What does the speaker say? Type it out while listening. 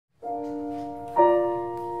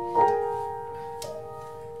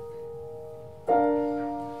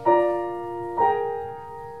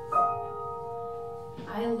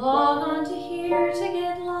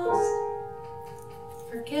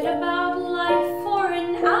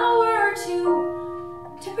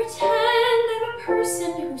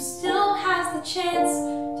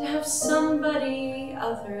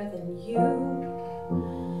other than you.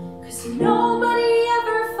 'Cause nobody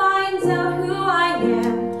ever finds out who I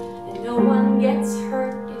am, and no one gets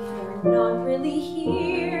hurt if you're not really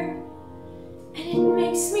here. And it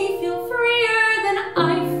makes me feel freer than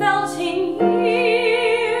I felt in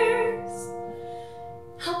years.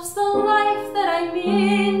 Helps the life that I'm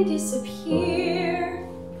in disappear.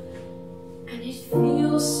 And it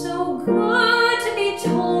feels so good to be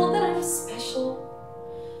told that I'm special.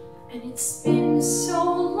 And it's been so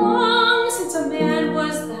long since a man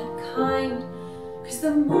was that kind. 'Cause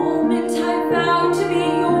the moment I vowed to be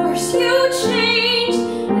yours, you changed.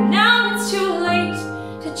 And now it's too late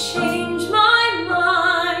to change my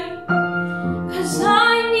mind. 'Cause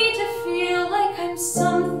I need to feel like I'm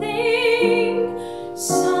something,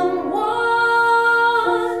 someone,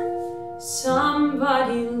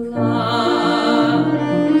 somebody loves.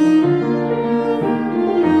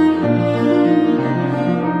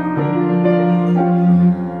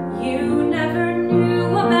 You never knew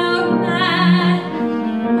about Matt.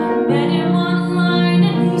 I met him online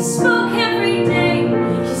and we spoke every day.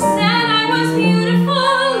 He said I was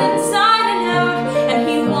beautiful inside and out, and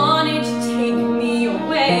he wanted to take me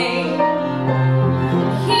away.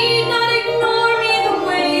 He'd not ignore me the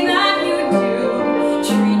way that you do,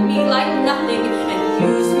 treat me like nothing and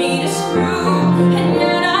use me to screw. And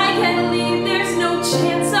yet I can't leave, there's no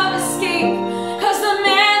chance of escape, 'cause the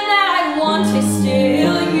man that I want is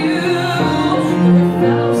still you. The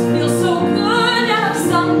fellows feel so good to have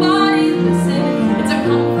somebody listen. It's a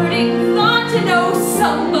comforting thought to know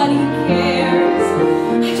somebody cares.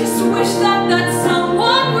 I just wish that that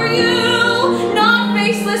someone were you, not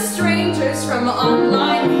faceless strangers from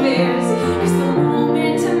online affairs. 'Cause the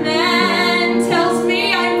moment a man tells me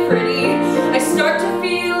I'm pretty, I start to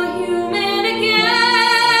feel human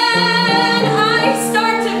again. I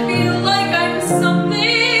start to feel like I'm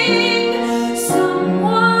something,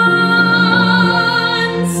 someone,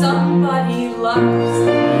 somebody loves.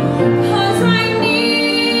 'Cause I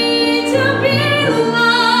need to be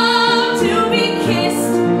loved, to be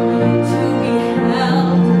kissed, to be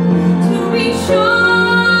held, to be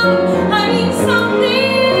shown I mean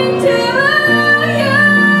something to you.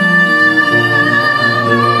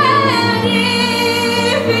 And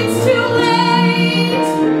if it's too late,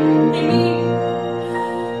 I mean,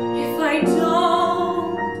 if I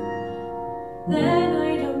don't, then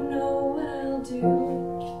I don't know what I'll do.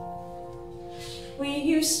 We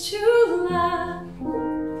used to laugh,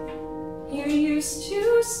 you used to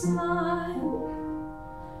smile.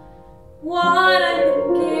 What I would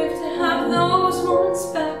give to have those moments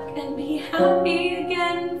back and be happy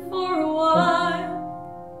again for a while.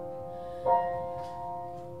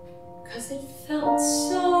 'Cause it felt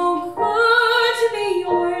so good to be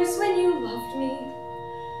yours when you loved me.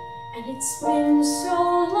 And it's been so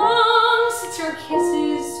long since your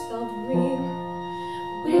kisses felt real.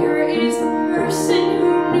 Where is the person